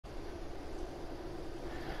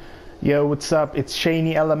Yo, what's up? It's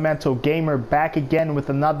Shaney Elemental Gamer back again with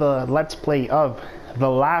another Let's Play of The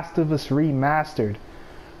Last of Us Remastered,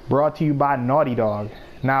 brought to you by Naughty Dog.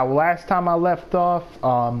 Now, last time I left off,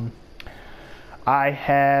 I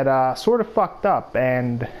had sort of fucked up,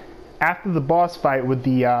 and after the boss fight with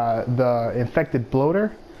the infected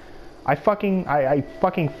bloater, I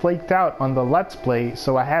fucking flaked out on the Let's Play,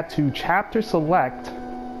 so I had to chapter select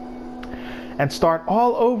and start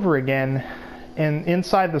all over again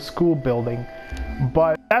inside the school building.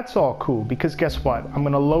 But that's all cool, because guess what? I'm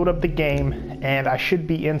gonna load up the game and I should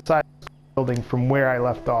be inside the building from where I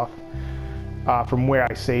left off, from where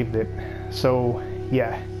I saved it. So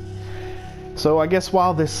yeah, so I guess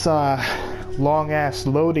while this long ass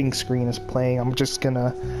loading screen is playing, I'm just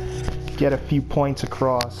gonna get a few points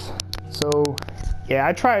across. So yeah,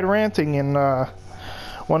 I tried ranting in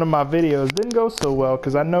one of my videos. Didn't go so well,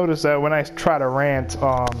 because I noticed that when I try to rant,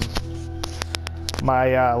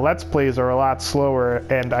 my Let's Plays are a lot slower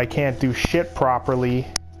and I can't do shit properly.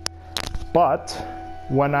 But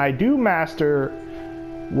when I do master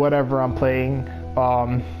whatever I'm playing,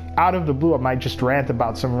 out of the blue I might just rant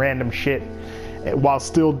about some random shit while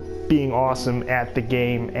still being awesome at the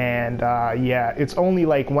game. And yeah, it's only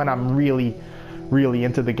like when I'm really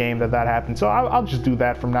into the game that happens. So I'll just do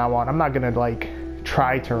that from now on. I'm not gonna like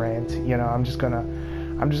try to rant, you know. I'm just gonna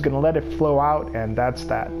let it flow out, and that's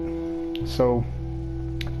that. So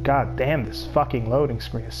god damn, this fucking loading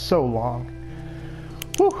screen is so long.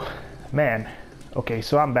 Whew, man. Okay,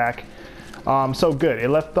 so I'm back. So good. It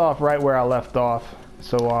left off right where I left off.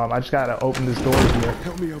 So I just gotta open this door here.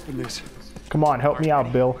 Help me open this. Come on, help me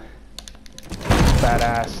out, Bill. Fat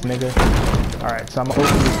ass nigga. Alright, so I'm gonna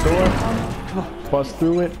open this door, bust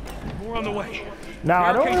through it. More on the way. Now,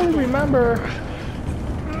 I don't really remember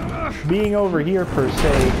being over here per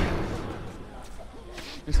se,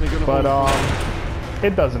 but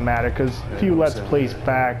it doesn't matter, because a few Let's Plays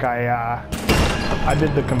back I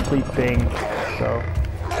did the complete thing, so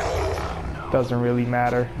it doesn't really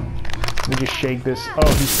matter. Let me just shake this.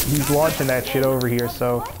 Oh, he's launching that shit over here,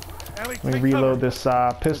 so let me reload this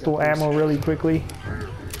pistol ammo really quickly.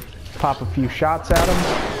 Pop a few shots at him.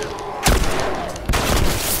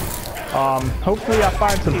 Hopefully I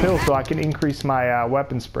find some pills so I can increase my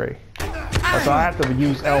weapon spray. So I have to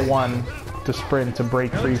use L1 to sprint to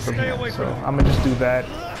break free from here. So I'm gonna just do that.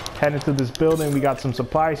 Head into this building. We got some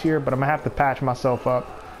supplies here, but I'm gonna have to patch myself up.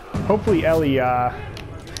 Hopefully Ellie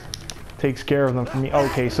takes care of them for me.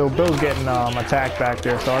 Okay, so Bill's getting attacked back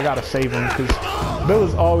there, so I gotta save him, because Bill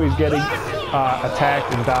is always getting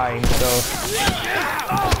attacked and dying. So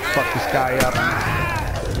fuck this guy up.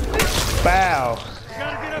 Bow.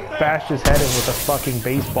 Bashed his head in with a fucking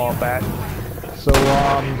baseball bat. So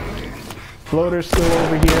Bloater's still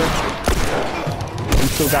over here. We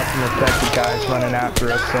still got some infected guys running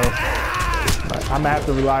after us, so I'm gonna have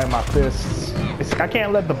to rely on my fists. I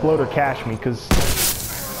can't let the bloater catch me, because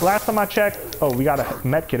last time I checked, oh, we got a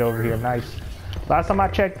medkit over here, nice. Last time I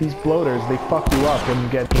checked, these bloaters, they fuck you up when you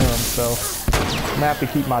get near them, so I'm gonna have to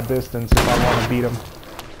keep my distance if I want to beat them.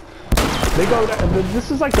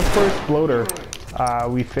 This is like the first bloater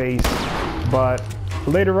we face, but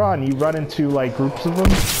later on you run into like groups of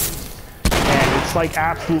them, and it's like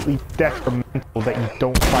absolutely detrimental that you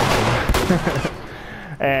don't fight them.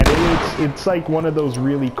 And it's like one of those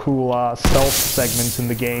really cool stealth segments in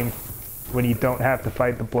the game when you don't have to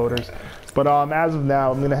fight the bloaters. But as of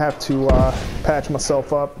now, I'm gonna have to patch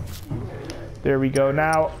myself up. There we go.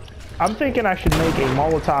 Now I'm thinking I should make a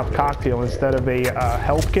Molotov cocktail instead of a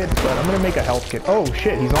health kit, but I'm gonna make a health kit. Oh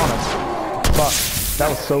shit, he's on us. Fuck, that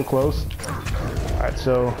was so close. Alright,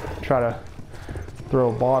 so try to throw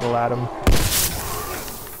a bottle at him.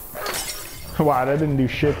 Wow, that didn't do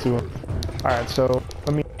shit to him. Alright, so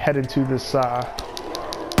let me head into this, got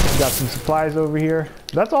some supplies over here.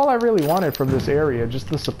 That's all I really wanted from this area, just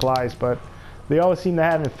the supplies, but they always seem to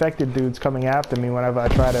have infected dudes coming after me whenever I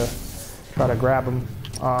try to grab them.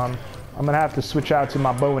 I'm gonna have to switch out to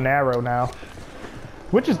my bow and arrow now,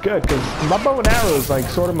 which is good, because my bow and arrow is like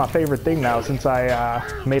sort of my favorite thing now, since I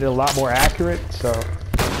made it a lot more accurate. So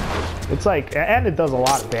it's like, and it does a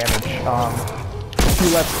lot of damage. A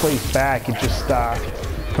few Let's Plays back, it just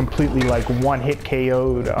completely like one-hit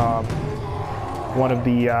KO'd one of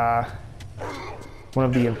the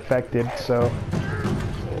infected. So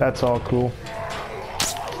that's all cool.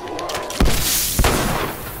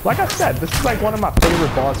 Like I said, this is like one of my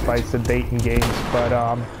favorite boss fights to date in games, but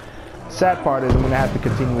sad part is I'm gonna have to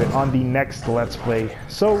continue it on the next Let's Play.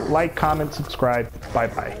 So like, comment, subscribe, bye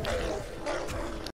bye.